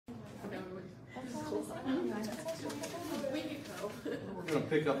We're going to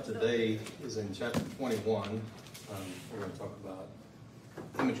pick up today is in chapter 21. We're going to talk about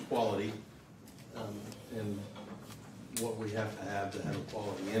image quality and what we have to have a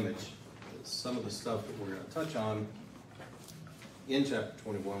quality image. Some of the stuff that we're going to touch on in chapter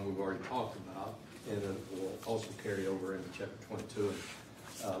 21 we've already talked about, and it will also carry over into chapter 22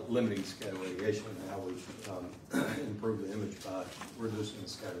 and limiting scatter radiation and how we improve the image by reducing the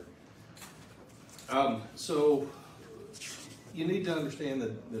scatter. So you need to understand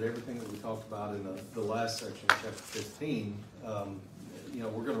that everything that we talked about in the last section, chapter 15,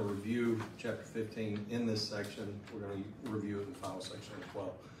 we're going to review chapter 15 in this section. We're going to review it in the final section as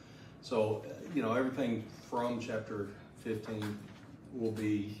well. So, everything from chapter 15 will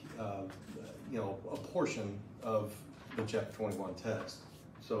be, a portion of the chapter 21 test.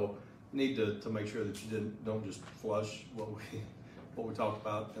 So, you need to make sure that you don't just flush what we talked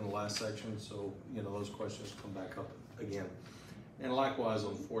about in the last section. So, those questions come back up again. And likewise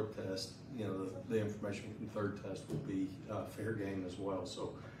on the fourth test, the information from the third test will be fair game as well.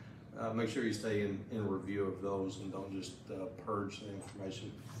 So, make sure you stay in review of those and don't just purge the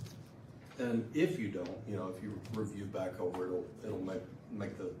information. And if you don't, if you review back over it, it'll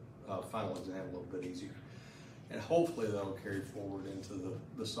make the final exam a little bit easier. And hopefully that'll carry forward into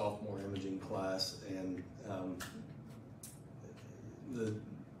the sophomore imaging class. And the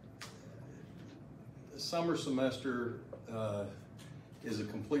summer semester is a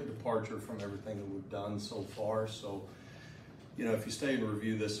complete departure from everything that we've done so far. So, if you stay and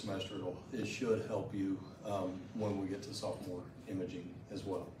review this semester, it should help you when we get to sophomore imaging as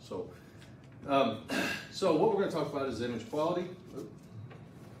well. So what we're going to talk about is image quality.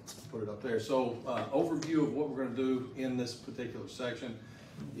 Put it up there. So overview of what we're going to do in this particular section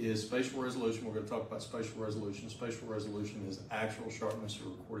is spatial resolution. We're going to talk about spatial resolution. Spatial resolution is actual sharpness or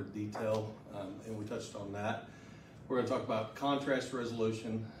recorded detail, and we touched on that. We're going to talk about contrast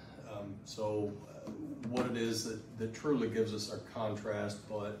resolution. What it is that truly gives us our contrast,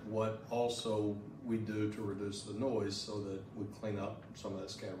 but what also we do to reduce the noise so that we clean up some of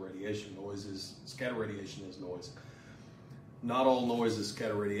that scatter radiation. Scatter radiation is noise. Not all noise is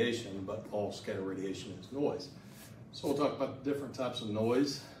scatter radiation, but all scatter radiation is noise. So we'll talk about the different types of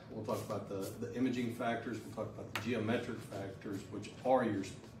noise. We'll talk about the imaging factors. We'll talk about the geometric factors, which are your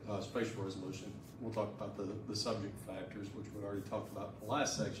spatial resolution. We'll talk about the subject factors, which we already talked about in the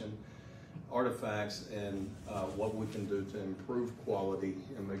last section, artifacts, and what we can do to improve quality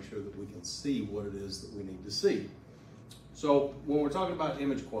and make sure that we can see what it is that we need to see. So when we're talking about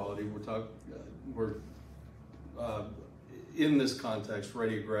image quality, in this context,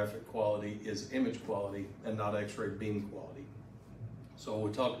 radiographic quality is image quality and not X-ray beam quality. So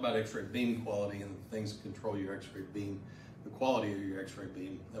we talked about X-ray beam quality and the things that control your X-ray beam, the quality of your X-ray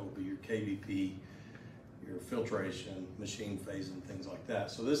beam. That would be your KVP, your filtration, machine phasing, things like that.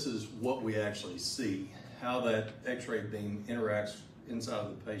 So this is what we actually see, how that X-ray beam interacts inside of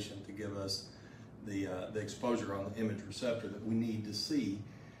the patient to give us the exposure on the image receptor that we need to see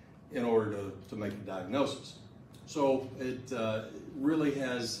in order to make a diagnosis. So it really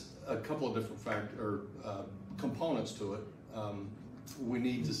has a couple of different components to it. We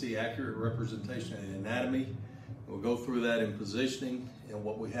need to see accurate representation in anatomy. We'll go through that in positioning and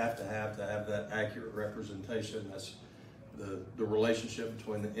what we have to have that accurate representation. That's the relationship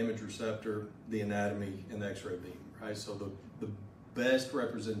between the image receptor, the anatomy, and the X-ray beam, right? So the best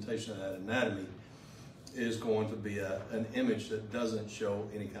representation of that anatomy is going to be an image that doesn't show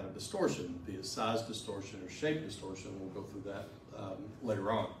any kind of distortion, be it size distortion or shape distortion. We'll go through that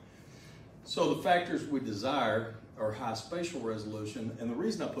later on. So the factors we desire are high spatial resolution, and the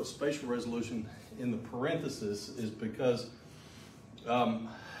reason I put spatial resolution in the parenthesis is because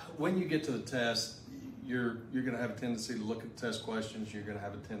when you get to the test, you're going to have a tendency to look at test questions. You're going to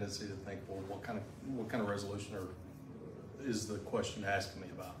have a tendency to think, well, what kind of resolution is the question asking me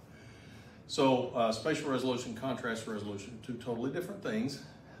about? So spatial resolution, contrast resolution, two totally different things,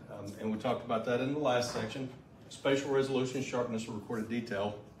 and we talked about that in the last section. Spatial resolution, sharpness or recorded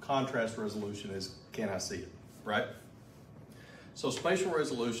detail. Contrast resolution is, can I see it, right? So spatial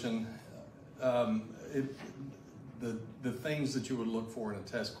resolution, the things that you would look for in a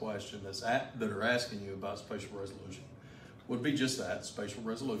test question that are asking you about spatial resolution would be just that, spatial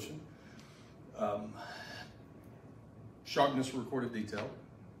resolution. Sharpness or recorded detail.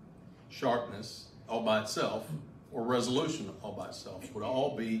 Sharpness all by itself, or resolution all by itself, would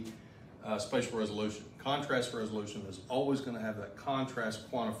all be spatial resolution. Contrast resolution is always going to have that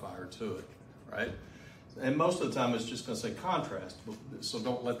contrast quantifier to it, right? And most of the time it's just going to say contrast, so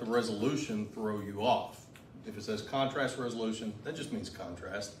don't let the resolution throw you off. If it says contrast resolution, that just means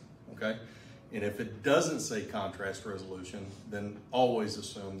contrast, okay? And if it doesn't say contrast resolution, then always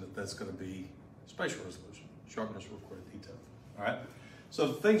assume that that's going to be spatial resolution, sharpness required detail. All right. So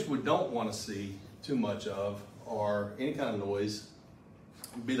the things we don't want to see too much of are any kind of noise,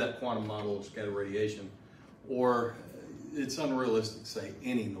 be that quantum model of scatter radiation, or it's unrealistic to say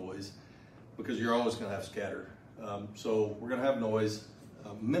any noise because you're always going to have scatter. So we're going to have noise,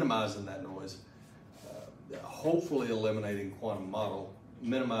 minimizing that noise, hopefully eliminating quantum model,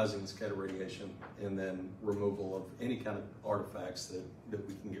 minimizing scatter radiation, and then removal of any kind of artifacts that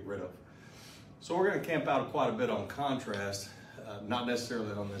we can get rid of. So we're going to camp out quite a bit on contrast, not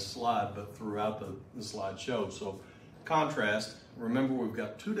necessarily on this slide, but throughout the slideshow. So contrast, remember we've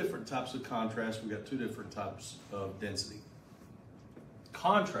got two different types of contrast, we've got two different types of density.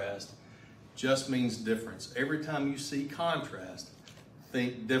 Contrast just means difference. Every time you see contrast,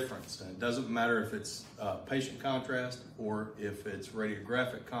 think difference. And it doesn't matter if it's patient contrast or if it's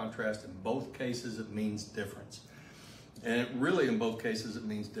radiographic contrast. In both cases, it means difference. And really, in both cases, it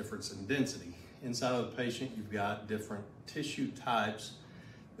means difference in density. Inside of the patient, you've got different tissue types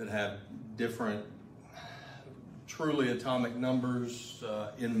that have different truly atomic numbers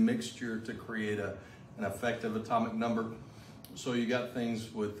in mixture to create an effective atomic number. So you got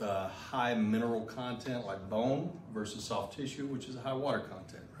things with high mineral content like bone versus soft tissue, which is a high water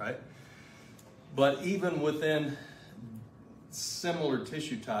content, right? But even within similar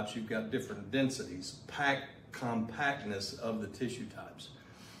tissue types, you've got different densities, compactness of the tissue types.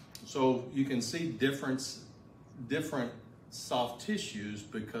 So you can see different soft tissues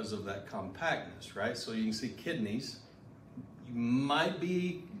because of that compactness, right? So you can see kidneys. You might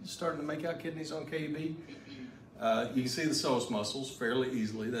be starting to make out kidneys on KDB. You can see the psoas muscles fairly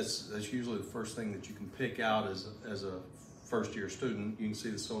easily. That's usually the first thing that you can pick out as a first-year student. You can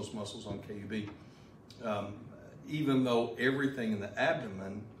see the psoas muscles on KUB. Even though everything in the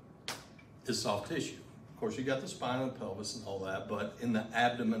abdomen is soft tissue. Of course, you got the spine and the pelvis and all that, but in the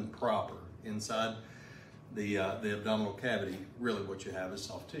abdomen proper, inside the abdominal cavity, really what you have is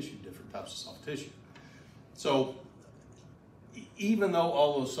soft tissue, different types of soft tissue. So even though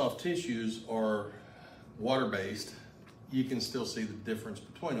all those soft tissues are water-based, you can still see the difference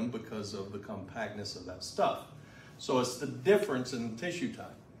between them because of the compactness of that stuff. So it's the difference in tissue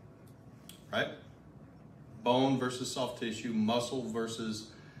type, right? Bone versus soft tissue, muscle versus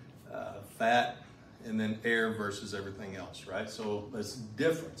fat, and then air versus everything else, right? So that's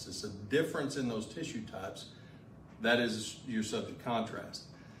difference. It's a difference in those tissue types. That is your subject contrast.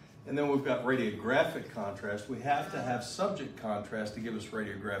 And then we've got radiographic contrast. We have to have subject contrast to give us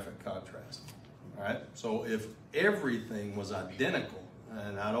radiographic contrast. All right, so if everything was identical,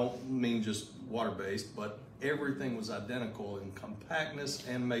 and I don't mean just water-based, but everything was identical in compactness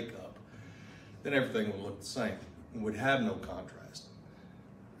and makeup, then everything would look the same. We'd have no contrast,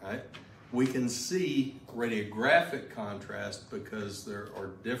 right? We can see radiographic contrast because there are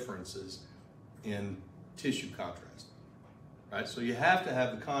differences in tissue contrast, right? So you have to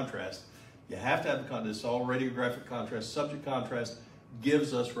have the contrast. You have to have the contrast. It's all radiographic contrast. Subject contrast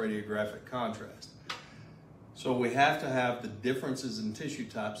gives us radiographic contrast. So we have to have the differences in tissue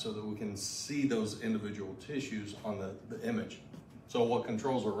types so that we can see those individual tissues on the image. So what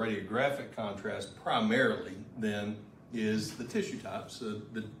controls our radiographic contrast primarily then is the tissue types,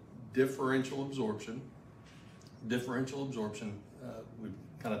 the differential absorption. Differential absorption, we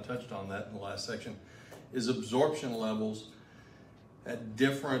kind of touched on that in the last section, is absorption levels at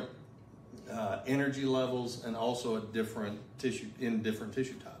different energy levels and also at different tissue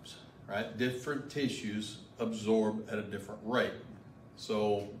types, right? Different tissues absorb at a different rate.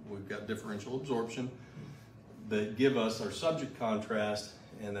 So we've got differential absorption that give us our subject contrast,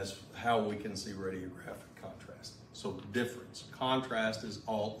 and that's how we can see radiographic contrast. So difference. Contrast is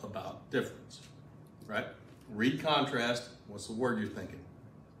all about difference, right? Read contrast, what's the word you're thinking?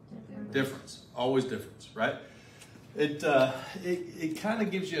 Difference. Always difference, right? It kind of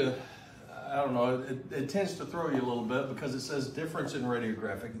gives you, I don't know, it tends to throw you a little bit because it says difference in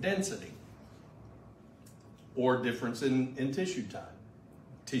radiographic density or difference in tissue type,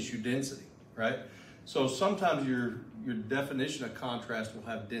 tissue density, right? So sometimes your definition of contrast will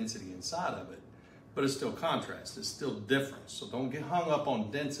have density inside of it, but it's still contrast, it's still difference. So don't get hung up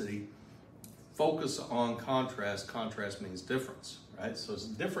on density, focus on contrast. Contrast means difference, right? So it's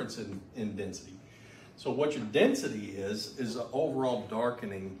difference in density. So what your density is the overall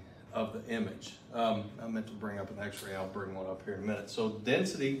darkening of the image. I meant to bring up an x-ray, I'll bring one up here in a minute. So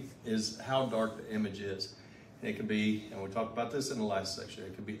density is how dark the image is. And it can be, and we talked about this in the last section,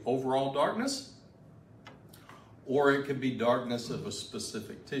 it could be overall darkness, or it could be darkness of a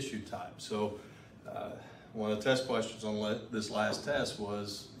specific tissue type. So one of the test questions on this last test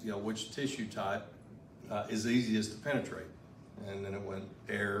was, which tissue type is easiest to penetrate? And then it went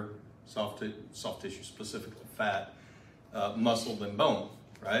air, soft tissue, specifically fat, muscle, then bone,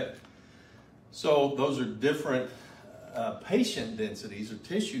 right? So those are different patient densities or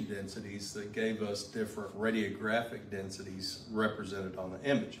tissue densities that gave us different radiographic densities represented on the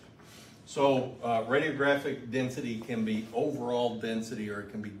image. So radiographic density can be overall density, or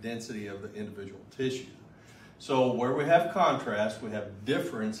it can be density of the individual tissue. So where we have contrast, we have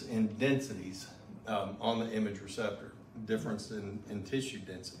difference in densities on the image receptor, difference in tissue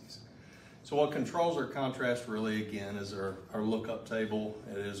densities. So what controls our contrast really, again, is our lookup table.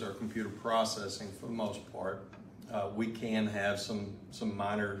 It is our computer processing for the most part. We can have some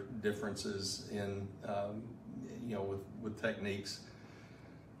minor differences in, with techniques.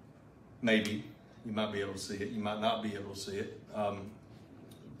 Maybe you might be able to see it, you might not be able to see it.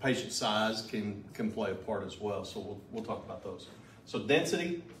 Patient size can play a part as well, so we'll talk about those. So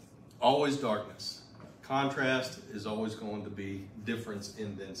density, always darkness. Contrast is always going to be difference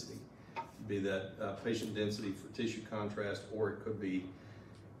in density. Be that patient density for tissue contrast, or it could be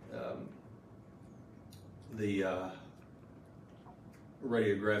the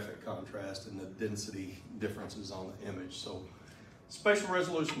radiographic contrast and the density differences on the image. So spatial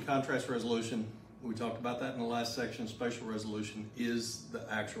resolution, contrast resolution, we talked about that in the last section. Spatial resolution is the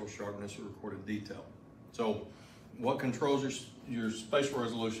actual sharpness of recorded detail. So what controls your spatial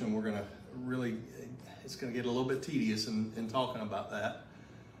resolution, we're gonna really, it's gonna get a little bit tedious in talking about that.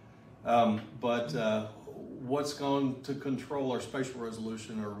 What's going to control our spatial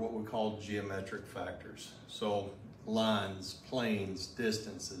resolution are what we call geometric factors. So lines, planes,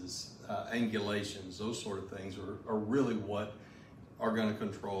 distances, angulations, those sort of things are really what are going to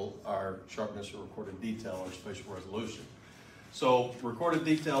control our sharpness of recorded detail, our spatial resolution. So recorded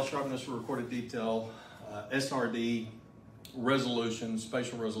detail, sharpness of recorded detail, SRD, resolution,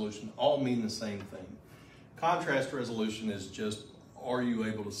 spatial resolution, all mean the same thing. Contrast resolution is just, are you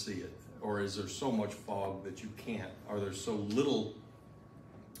able to see it? Or is there so much fog that you can't? Are there so little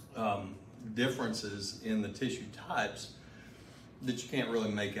differences in the tissue types that you can't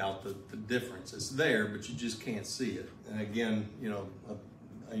really make out the difference? It's there, but you just can't see it. And again,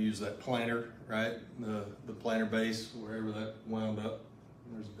 I use that planner, right? The planner base, wherever that wound up.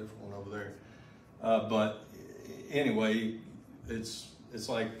 There's a different one over there. But anyway, it's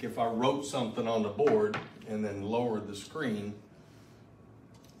like if I wrote something on the board and then lowered the screen,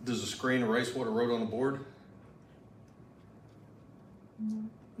 does the screen erase what I wrote on the board?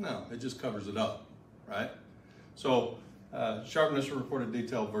 No, it just covers it up, right? So sharpness of recorded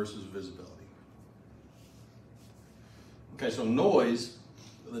detail versus visibility. Okay, so noise,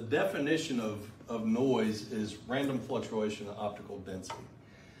 the definition of noise is random fluctuation of optical density.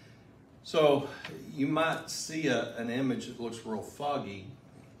 So you might see an image that looks real foggy,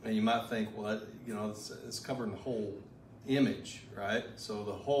 and you might think, well, it's covering the whole image, right? So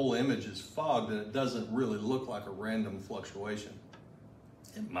the whole image is fogged and it doesn't really look like a random fluctuation.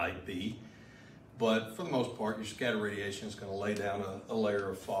 It might be, but for the most part, your scatter radiation is going to lay down a layer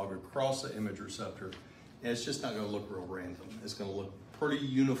of fog across the image receptor, and it's just not going to look real random. It's going to look pretty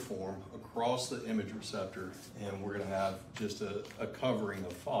uniform across the image receptor, and we're going to have just a covering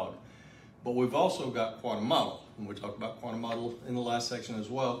of fog. But we've also got quantum model, and we talked about quantum model in the last section as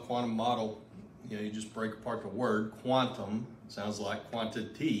well. Quantum model, you just break apart the word. Quantum sounds like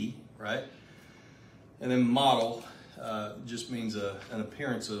quantity, right? And then model just means an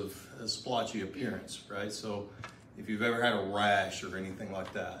appearance of a splotchy appearance, right? So if you've ever had a rash or anything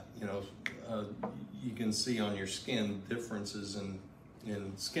like that, you can see on your skin differences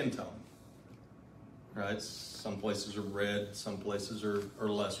in skin tone, right? Some places are red, some places are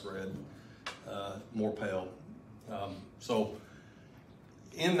less red, more pale. So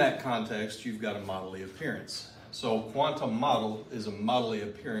in that context, you've got a modelly appearance. So quantum model is a modelly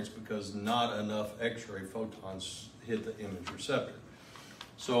appearance because not enough X-ray photons hit the image receptor.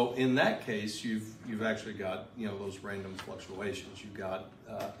 So in that case, you've actually got those random fluctuations. You've got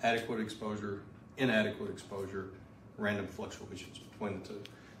adequate exposure, inadequate exposure, random fluctuations between the two.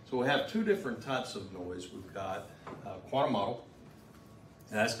 So we have two different types of noise. We've got quantum model,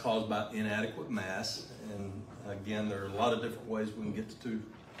 and that's caused by inadequate mass. And again, there are a lot of different ways we can get to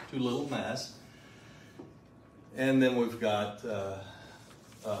too little mass. And then we've got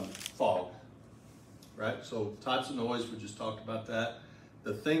fog, right? So types of noise, we just talked about that.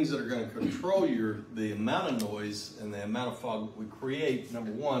 The things that are going to control the amount of noise and the amount of fog that we create,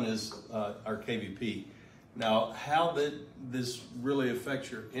 number one is our KVP. Now, how this really affects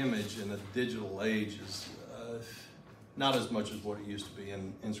your image in a digital age is not as much as what it used to be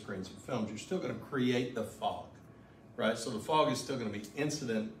in screens and films. You're still going to create the fog, right? So the fog is still going to be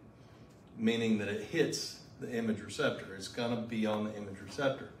incident, meaning that it hits the image receptor. It's going to be on the image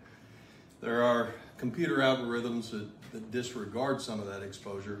receptor. There are computer algorithms that disregard some of that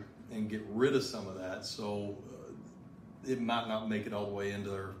exposure and get rid of some of that, so it might not make it all the way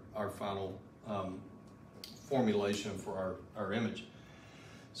into our final formulation for our image.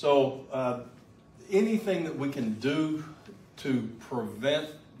 So anything that we can do to prevent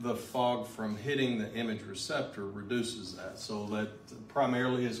the fog from hitting the image receptor reduces that. So that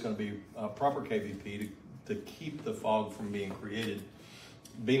primarily is going to be proper KVP to keep the fog from being created.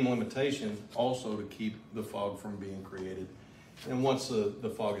 Beam limitation also to keep the fog from being created. And once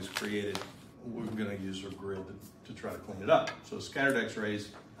the fog is created, we're going to use our grid to try to clean it up. So scattered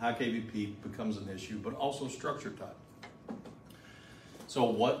X-rays, high KVP becomes an issue, but also structure type. So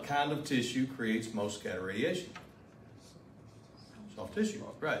what kind of tissue creates most scatter radiation? Soft tissue,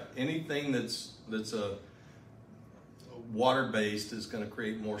 right? Anything that's a water-based is going to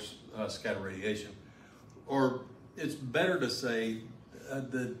create more scatter radiation. Or it's better to say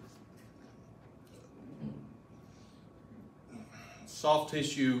that soft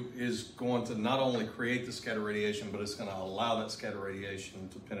tissue is going to not only create the scatter radiation, but it's going to allow that scatter radiation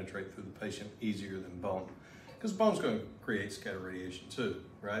to penetrate through the patient easier than bone. Because bone's going to create scatter radiation too,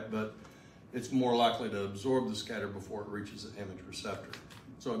 right? But it's more likely to absorb the scatter before it reaches the image receptor.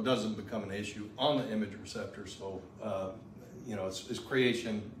 So it doesn't become an issue on the image receptor. So, you know, it's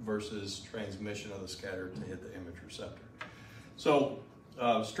creation versus transmission of the scatter to hit the image receptor. So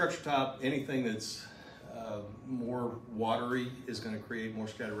structure type, anything that's more watery is going to create more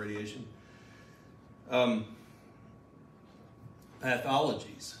scatter radiation.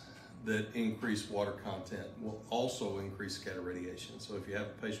 Pathologies that increase water content will also increase scatter radiation. So if you have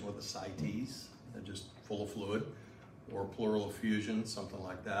a patient with ascites, just full of fluid, or pleural effusion, something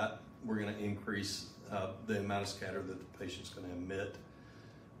like that, we're going to increase the amount of scatter that the patient's going to emit,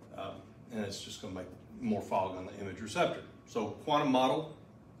 and it's just going to make more fog on the image receptor. So quantum model,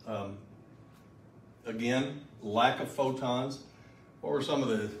 again, lack of photons. What were some of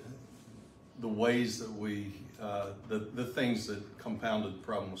the ways that we, the things that compounded the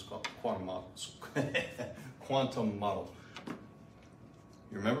problem was called quantum models. Quantum model.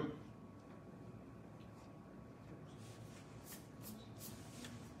 You remember?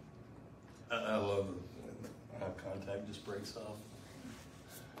 I love how contact just breaks off.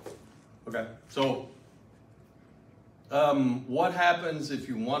 Okay, so what happens if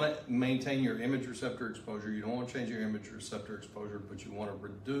you want to maintain your image receptor exposure? You don't want to change your image receptor exposure, but you want to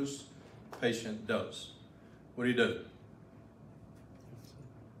reduce patient dose. What do?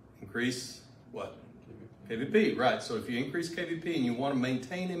 Increase what? KVP, right. So if you increase KVP and you want to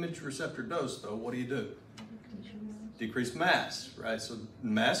maintain image receptor dose, though, what do? Decrease mass, right? So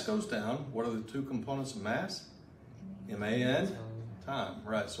mass goes down. What are the two components of mass? MA and time,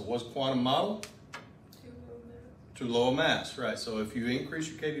 right? So what's quantum model? Too low a mass, right? So if you increase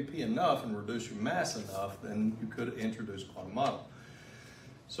your KVP enough and reduce your mass enough, then you could introduce quantum model.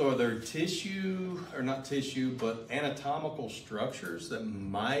 So are there tissue, or not tissue, but anatomical structures that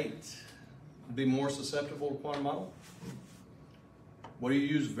might be more susceptible to quantum model? What do you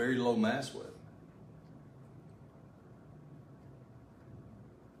use very low mass with?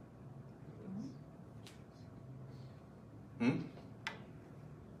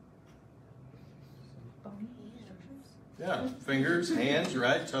 Yeah, fingers, hands,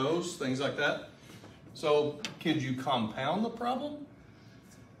 right, toes, things like that. So could you compound the problem?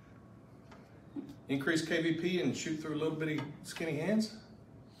 Increase KVP and shoot through little bitty skinny hands?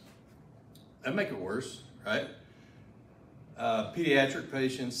 That'd make it worse, right? Pediatric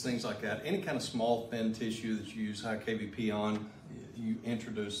patients, things like that. Any kind of small, thin tissue that you use high KVP on, you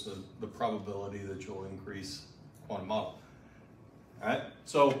introduce the probability that you'll increase quantum model. All right,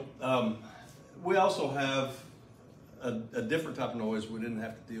 so we also have a different type of noise we didn't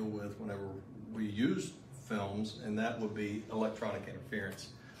have to deal with whenever we used films, and that would be electronic interference.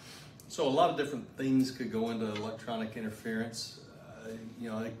 So a lot of different things could go into electronic interference. You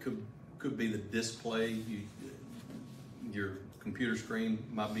know, it could be the display. Your computer screen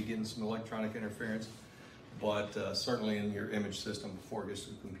might be getting some electronic interference, but certainly in your image system before it gets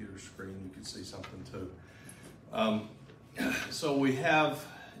to the computer screen, you could see something too. So we have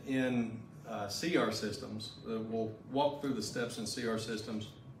in CR systems, we'll walk through the steps in CR systems,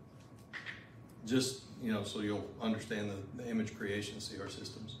 just, you know, so you'll understand the image creation CR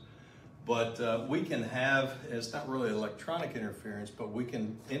systems. But we can have, it's not really electronic interference, but we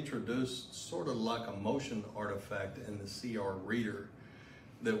can introduce sort of like a motion artifact in the CR reader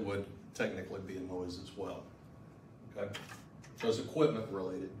that would technically be a noise as well. okay? So it's equipment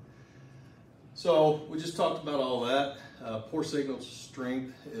related. So we just talked about all that. Poor signal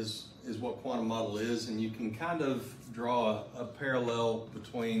strength is what quantum model is, and you can kind of draw a parallel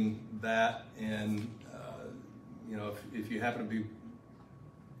between that and, you know, if you happen to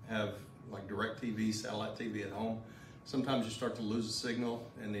have like direct TV, satellite TV at home, sometimes you start to lose a signal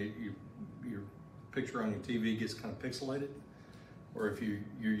and your picture on your TV gets kind of pixelated. Or if you're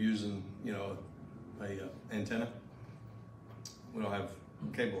using, you know, a antenna. We don't have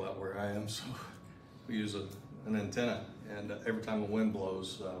cable out where I am, so we use an antenna, and every time the wind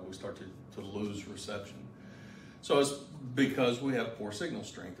blows, we start to lose reception. So it's because we have poor signal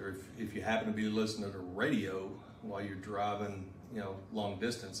strength, or if you happen to be listening to radio while you're driving, you know, long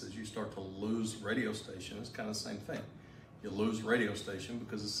distances, you start to lose radio station. It's kind of the same thing. You lose radio station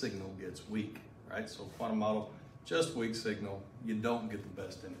because the signal gets weak, right? So quantum model, just weak signal, you don't get the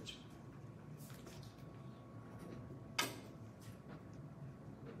best image.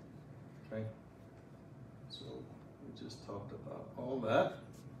 Okay, so we just talked about all that.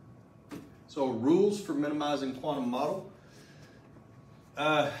 So rules for minimizing quantum model.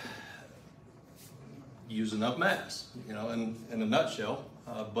 Use enough mass, you know, in a nutshell.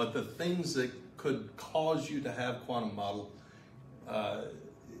 But the things that could cause you to have quantum model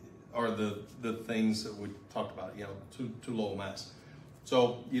are the things that we talked about, you know, too low mass.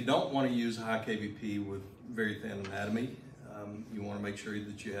 So you don't want to use high KVP with very thin anatomy. You want to make sure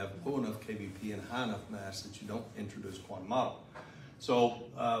that you have low enough KVP and high enough mass that you don't introduce quantum model. So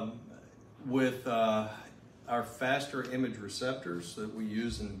with our faster image receptors that we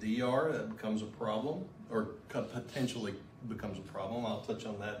use in DR, that becomes a problem, or potentially becomes a problem. I'll touch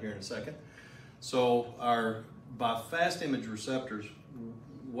on that here in a second. So by fast image receptors,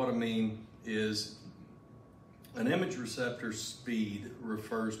 what I mean is an image receptor speed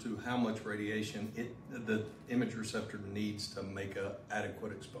refers to how much radiation the image receptor needs to make an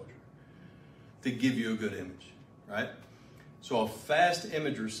adequate exposure to give you a good image, right? So a fast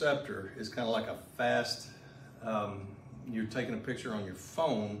image receptor is kind of like a fast, you're taking a picture on your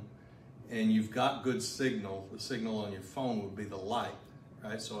phone and you've got good signal. The signal on your phone would be the light,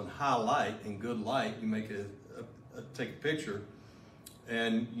 right? So in high light and good light, you make take a picture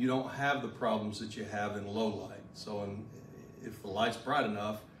and you don't have the problems that you have in low light. So if the light's bright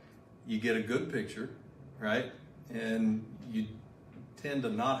enough, you get a good picture, right? And you tend to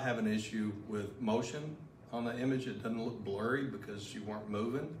not have an issue with motion on the image. It doesn't look blurry because you weren't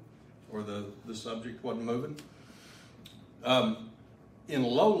moving or the subject wasn't moving. In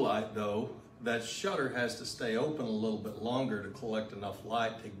low light though, that shutter has to stay open a little bit longer to collect enough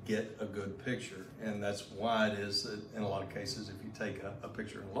light to get a good picture. And that's why it is that in a lot of cases, if you take a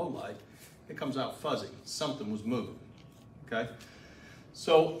picture in low light, it comes out fuzzy. Something was moving, okay?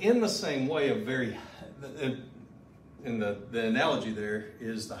 So in the same way, the analogy there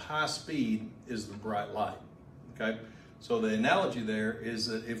is the high speed is the bright light, okay? So the analogy there is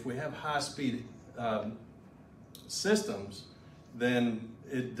that if we have high speed systems, then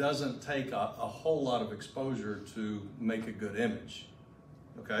it doesn't take a whole lot of exposure to make a good image,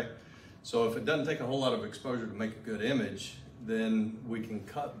 okay? So if it doesn't take a whole lot of exposure to make a good image, then we can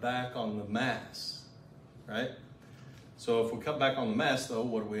cut back on the mass, right? So if we cut back on the mass though,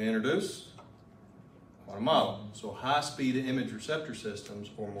 what do we introduce? Quantum model. So high speed image receptor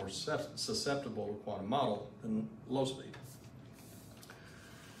systems are more susceptible to quantum model than low speed.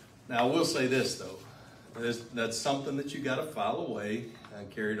 Now I will say this though, that's something that you got to file away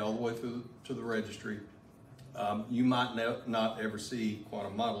and carry it all the way through to the registry. You might not ever see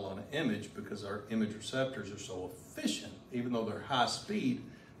quantum model on an image because our image receptors are so efficient. Even though they're high speed,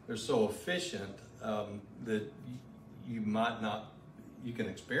 they're so efficient that you might not, you can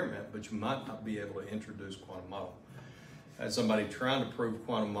experiment, but you might not be able to introduce quantum model. I had somebody trying to prove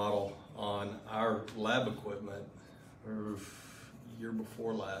quantum model on our lab equipment year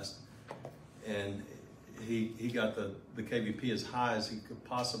before last, and he got the KVP as high as he could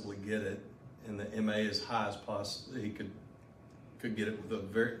possibly get it, and the MA as high as he could get it with a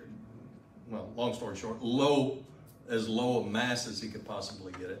very, well, long story short, as low a mass as he could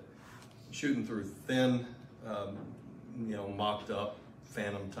possibly get it, shooting through thin, mocked up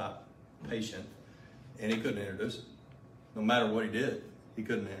phantom type patient, and he couldn't introduce it. No matter what he did, he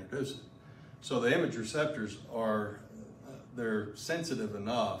couldn't introduce it. So the image receptors they're sensitive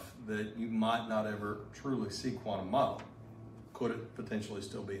enough that you might not ever truly see quantum model. Could it potentially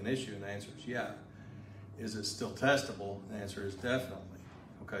still be an issue? And the answer is yeah. Is it still testable? The answer is definitely.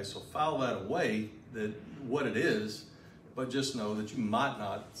 Okay, so file that away, that what it is, but just know that you might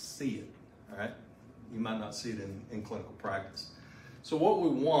not see it, all right? You might not see it in clinical practice. So what we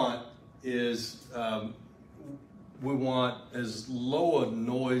want is, we want as low a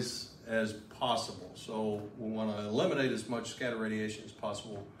noise as possible. So we want to eliminate as much scatter radiation as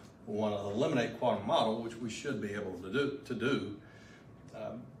possible. We want to eliminate quantum model, which we should be able to do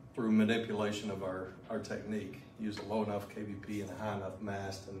through manipulation of our technique. Use a low enough KVP and a high enough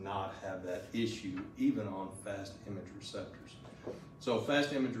mass to not have that issue, even on fast image receptors. So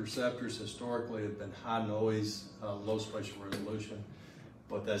fast image receptors historically have been high noise, low spatial resolution,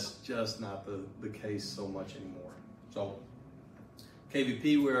 but that's just not the case so much anymore. So KVP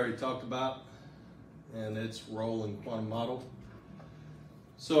we already talked about, and its role in quantum model.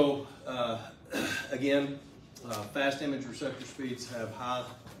 So again, fast image receptor speeds have high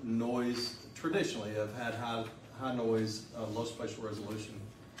noise, traditionally have had high noise, low spatial resolution,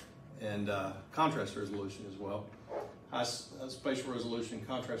 and contrast resolution as well. High spatial resolution,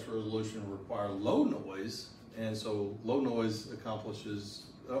 contrast resolution require low noise, and so low noise accompanies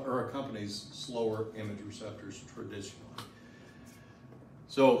slower image receptors traditionally.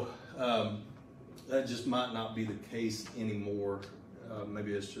 So that just might not be the case anymore.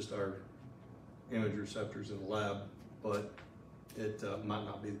 Maybe it's just our image receptors in the lab, but it might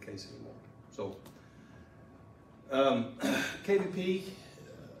not be the case anymore. So KVP,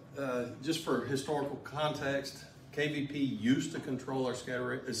 just for historical context, KVP used to control our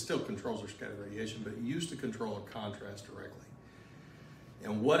scatter, it still controls our scatter radiation, but it used to control our contrast directly.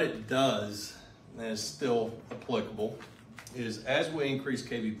 And what it does, and is still applicable, is as we increase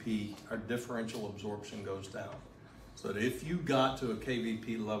KVP, our differential absorption goes down. So that if you got to a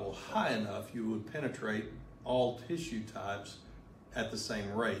KVP level high enough, you would penetrate all tissue types at the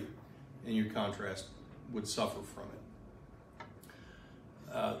same rate, and your contrast would suffer from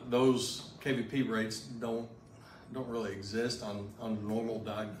it. Those KVP rates don't really exist on normal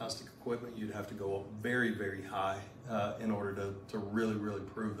diagnostic equipment. You'd have to go up very, very high in order to really, really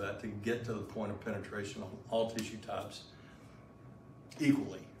prove that, to get to the point of penetration on all tissue types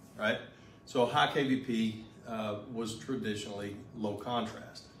equally, right? So high KVP was traditionally low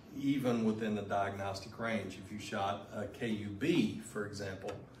contrast, even within the diagnostic range. If you shot a KUB, for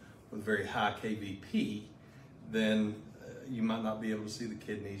example, with very high KVP, then you might not be able to see the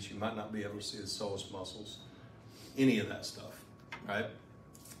kidneys, you might not be able to see the psoas muscles, any of that stuff, right?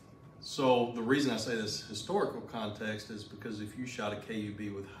 So the reason I say this historical context is because if you shot a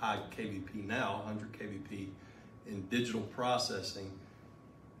KUB with high KVP now, 100 KVP in digital processing,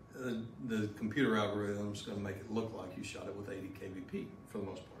 the computer algorithm is going to make it look like you shot it with 80 KVP for the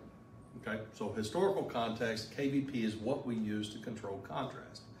most part. Okay, so historical context, KVP is what we use to control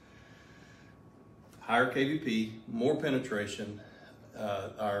contrast. Higher KVP, more penetration,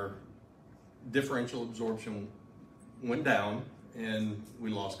 our differential absorption went down, and we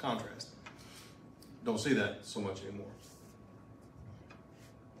lost contrast. Don't see that so much anymore.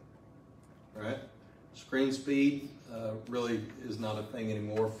 All right, screen speed really is not a thing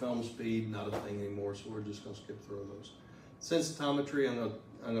anymore. Film speed, not a thing anymore, so we're just going to skip through those. Sensitometry, I'm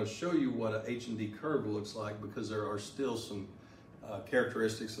going to show you what an H&D curve looks like, because there are still some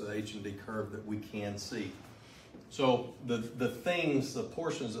characteristics of the H&D curve that we can see. So the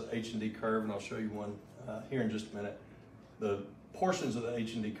portions of the H&D curve, and I'll show you one here in just a minute. The portions of the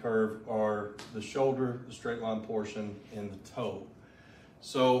H&D curve are the shoulder, the straight line portion, and the toe.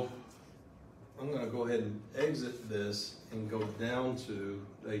 So I'm going to go ahead and exit this and go down to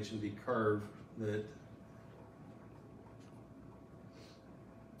the H&D curve that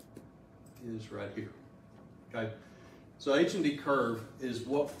is right here. Okay, so H&D curve is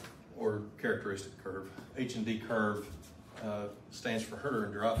what, or characteristic curve. H&D curve stands for Herter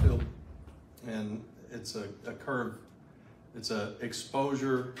and Dreifield, and it's a curve. It's a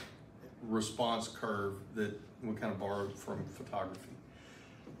exposure response curve that we kind of borrowed from photography.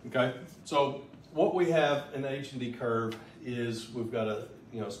 Okay, so what we have in the H&D curve is we've got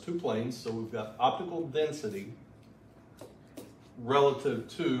it's two planes, so we've got optical density relative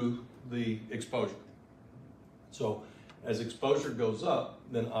to the exposure. So as exposure goes up,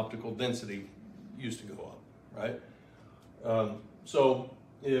 then optical density used to go up, right? So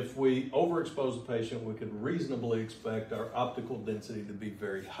if we overexpose a patient, we could reasonably expect our optical density to be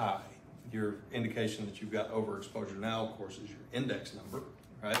very high. Your indication that you've got overexposure now, of course, is your index number,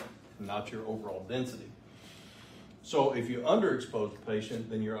 right? Not your overall density. So if you underexpose the patient,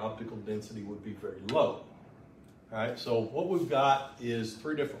 then your optical density would be very low. All right, so what we've got is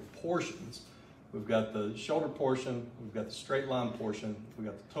three different portions. We've got the shoulder portion, we've got the straight line portion, we've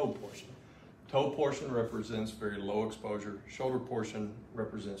got the toe portion. Toe portion represents very low exposure. Shoulder portion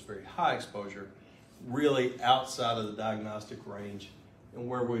represents very high exposure, really outside of the diagnostic range. And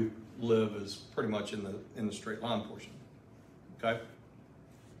where we live is pretty much in the straight line portion, okay?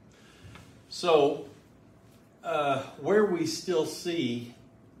 So Where we still see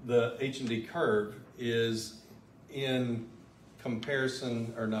the H&D curve is in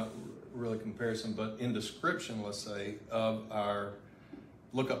comparison, or not really comparison, but in description, let's say, of our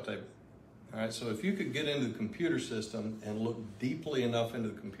lookup table. All right, so if you could get into the computer system and look deeply enough into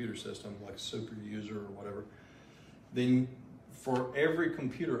the computer system, like a super user or whatever, then for every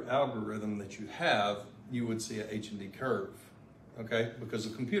computer algorithm that you have, you would see a H&D curve, okay? Because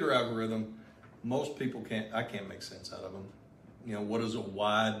the computer algorithm, most people I can't make sense out of them. You know, what does a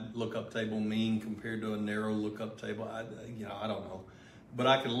wide lookup table mean compared to a narrow lookup table? I don't know. But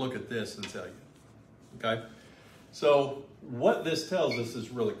I can look at this and tell you, okay? So what this tells us is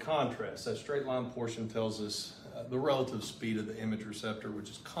really contrast. That straight line portion tells us the relative speed of the image receptor, which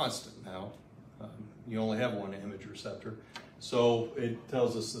is constant now. You only have one image receptor. So it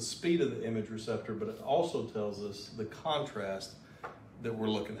tells us the speed of the image receptor, but it also tells us the contrast that we're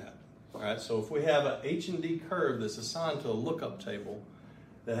looking at. All right, so if we have an H&D curve that's assigned to a lookup table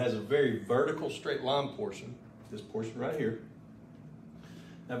that has a very vertical straight line portion, this portion right here,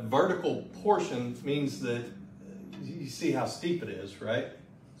 that vertical portion means that you see how steep it is, right?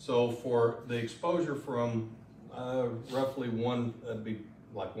 So for the exposure from roughly that'd be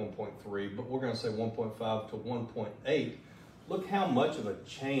like 1.3, but we're gonna say 1.5 to 1.8, look how much of a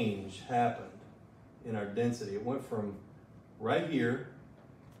change happened in our density. It went from right here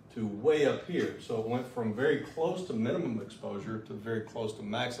to way up here. So it went from very close to minimum exposure to very close to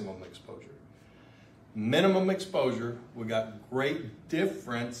maximum exposure. Minimum exposure, we got great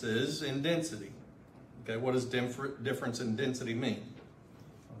differences in density. Okay, what does difference in density mean?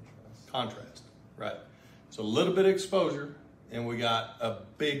 Contrast, right. So a little bit of exposure and we got a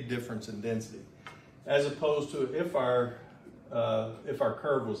big difference in density. As opposed to if our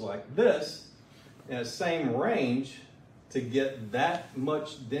curve was like this, in the same range, to get that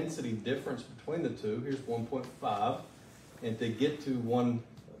much density difference between the two, here's 1.5, and to get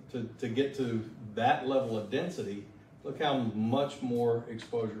to that level of density, look how much more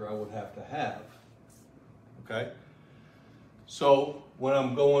exposure I would have to have. Okay? So when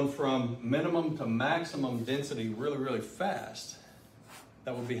I'm going from minimum to maximum density really, really fast,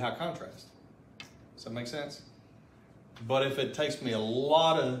 that would be high contrast. Does that make sense? But if it takes me a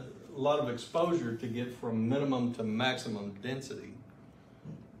lot of exposure to get from minimum to maximum density,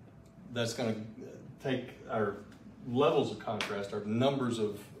 that's going to take our levels of contrast, our numbers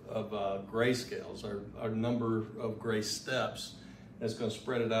of grayscales, our number of gray steps, and it's going to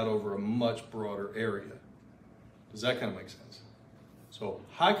spread it out over a much broader area. Does that kind of make sense? So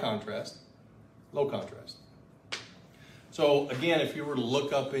high contrast, low contrast. So again, if you were to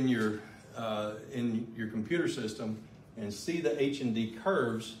look up in your computer system and see the H&D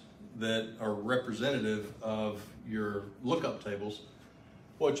curves that are representative of your lookup tables,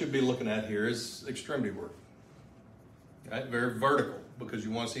 what you'd be looking at here is extremity work. Right? Very vertical, because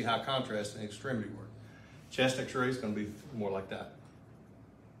you want to see high contrast in extremity work. Chest x-ray is going to be more like that.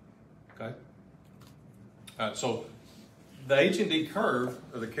 Okay? All right, so the H&D curve,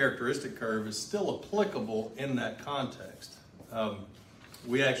 or the characteristic curve, is still applicable in that context.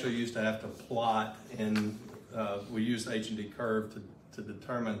 We actually used to have to plot, and we used the H&D curve to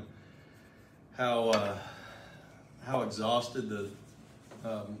determine how exhausted the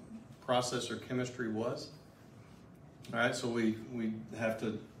processor chemistry was. All right, so we have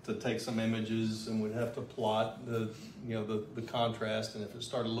to take some images, and we'd have to plot the contrast, and if it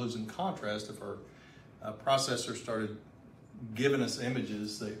started losing contrast, if our processor started giving us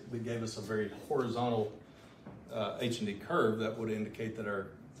images that gave us a very horizontal H&D curve, that would indicate that our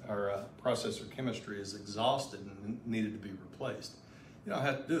processor chemistry is exhausted and needed to be replaced. You don't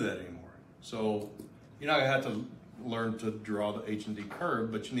have to do that anymore. So you're not going to have to learn to draw the H&D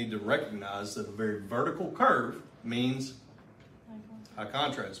curve, but you need to recognize that a very vertical curve means high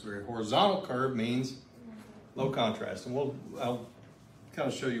contrast. Very horizontal curve means low contrast. And I'll kind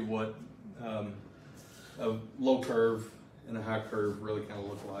of show you what a low curve and a high curve really kind of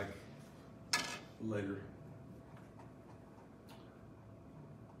look like later.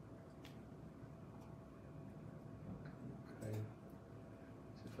 Okay.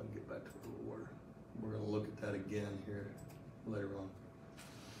 See if I can get back to the water. We're going to look at that again here later on.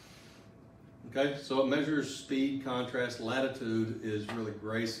 Okay, so it measures speed, contrast, latitude is really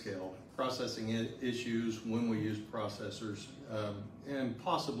grayscale. Processing issues when we use processors, and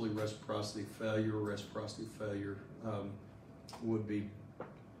possibly reciprocity failure. Reciprocity failure would be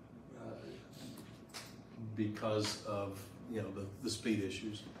because of the speed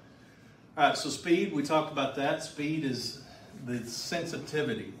issues. All right, so speed, we talked about that. Speed is the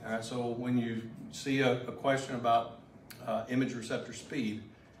sensitivity. All right, so when you see a question about image receptor speed,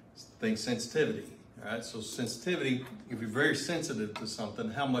 think sensitivity. All right, so sensitivity, if you're very sensitive to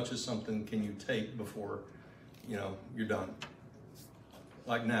something, how much of something can you take before, you're done?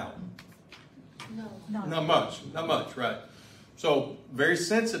 Like now? No. Not much, right? So very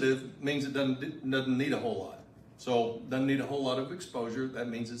sensitive means it doesn't need a whole lot. So doesn't need a whole lot of exposure. That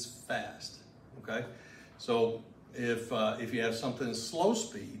means it's fast, okay? So if you have something that's low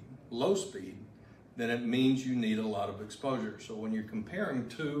speed, then it means you need a lot of exposure. So when you're comparing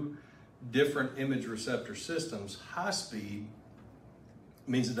two different image receptor systems, high speed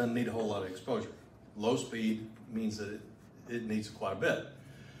means it doesn't need a whole lot of exposure. Low speed means that it needs quite a bit.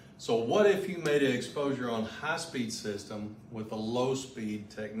 So what if you made an exposure on high speed system with a low speed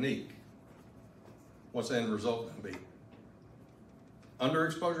technique? What's the end result going to be?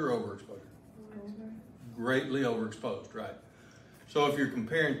 Underexposure or overexposure? Greatly overexposed, right? So if you're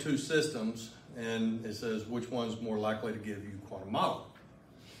comparing two systems and it says which one's more likely to give you quantum model?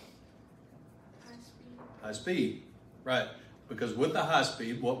 High speed, right? Because with the high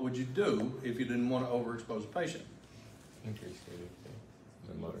speed, what would you do if you didn't want to overexpose a patient? Increase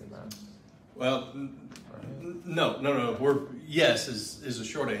KVP and lower mass. Well, no. Yes is a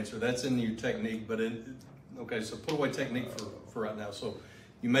short answer. That's in your technique, but okay. So put away technique for right now. So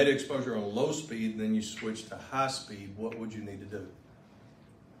you made exposure on low speed, then you switch to high speed. What would you need to do?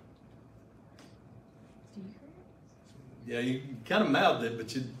 Yeah, you kind of mouthed it,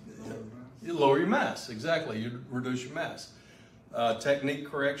 but you lower your mass. Exactly, you reduce your mass. Technique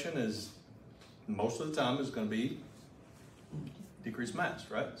correction is most of the time is going to be decreased mass,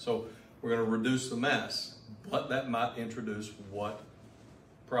 right? So we're going to reduce the mass, but that might introduce what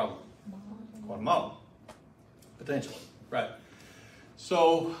problem? Quantum model, potentially, right?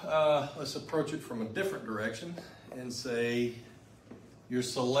 So let's approach it from a different direction and say you're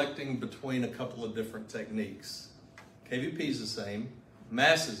selecting between a couple of different techniques. KVP is the same,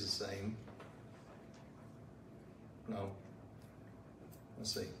 mass is the same. No.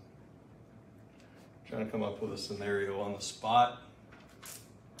 Let's see. Trying to come up with a scenario on the spot.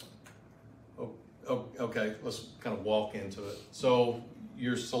 Oh, okay, let's kind of walk into it. So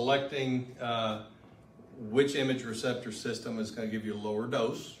you're selecting which image receptor system is going to give you a lower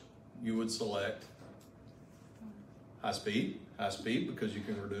dose. You would select high speed because you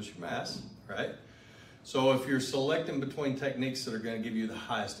can reduce your mass, right? So if you're selecting between techniques that are going to give you the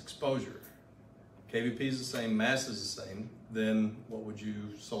highest exposure, KVP is the same, mass is the same, then what would you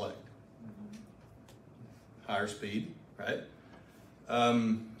select? Higher speed, right?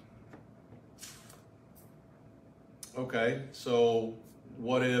 Okay, so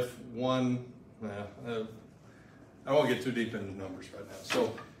what if one, I don't want to get too deep into numbers right now.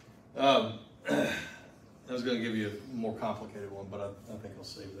 So I was going to give you a more complicated one, but I think I'll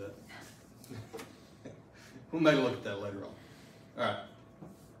save that. We'll maybe look at that later on. All right.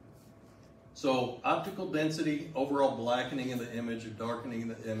 So optical density, overall blackening of the image or darkening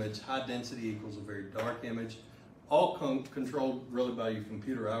of the image, high density equals a very dark image, all controlled really by your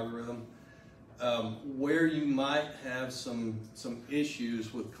computer algorithm. Where you might have some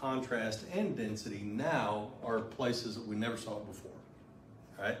issues with contrast and density now are places that we never saw it before,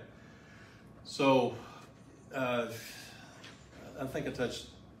 right? So I think I touched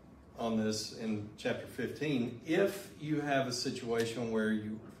on this in chapter 15. If you have a situation where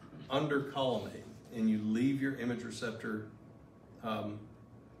you under-collimate and you leave your image receptor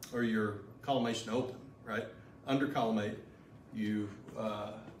or your collimation open, right? Under-collimate, you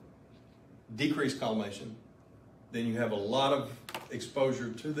decrease collimation, then you have a lot of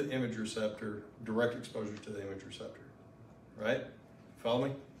exposure to the image receptor, direct exposure to the image receptor, right? Follow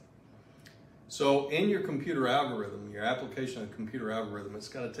me? So in your computer algorithm, your application of computer algorithm, it's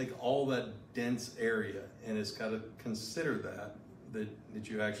got to take all that dense area and it's got to consider that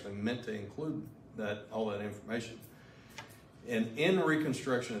you actually meant to include all that information. And in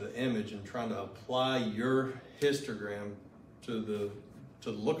reconstruction of the image and trying to apply your histogram to the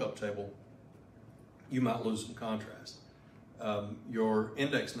lookup table, you might lose some contrast. Your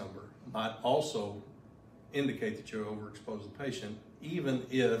index number might also indicate that you overexposed the patient, even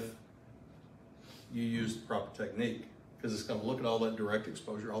if you use the proper technique, because it's going to look at all that direct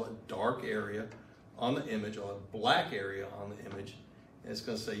exposure, all that dark area on the image, all that black area on the image, and it's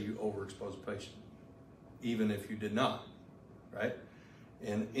going to say you overexposed the patient, even if you did not, right?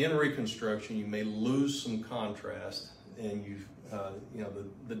 And in reconstruction, you may lose some contrast, and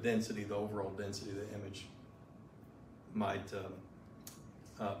the density, the overall density of the image might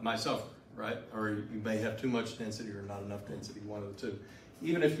suffer, right? Or you may have too much density or not enough density, one of the two,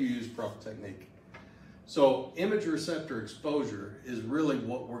 even if you use proper technique. So image receptor exposure is really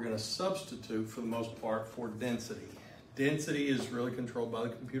what we're going to substitute for the most part for density. Density is really controlled by the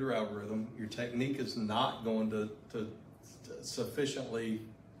computer algorithm. Your technique is not going to sufficiently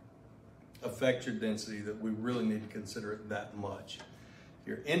affect your density that we really need to consider it that much.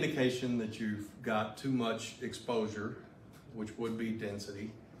 Your indication that you've got too much exposure, which would be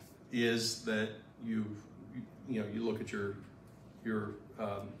density, is that you look at your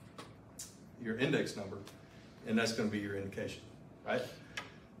index number, and that's going to be your indication, right?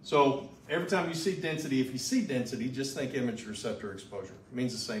 So every time you see density, if you see density, just think image receptor exposure. It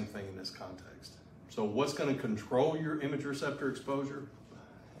means the same thing in this context. So what's going to control your image receptor exposure?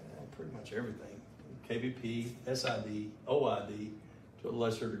 Pretty much everything. KVP, SID, OID, to a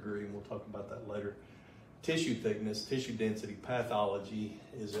lesser degree, and we'll talk about that later. Tissue thickness, tissue density, pathology.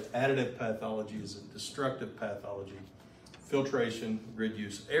 Is it additive pathology? Is it destructive pathology? Filtration, grid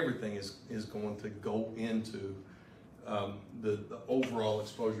use, everything is going to go into the overall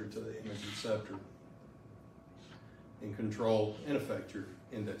exposure to the image receptor and control and affect your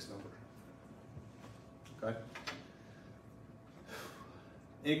index number. Okay?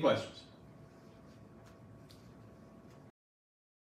 Any questions?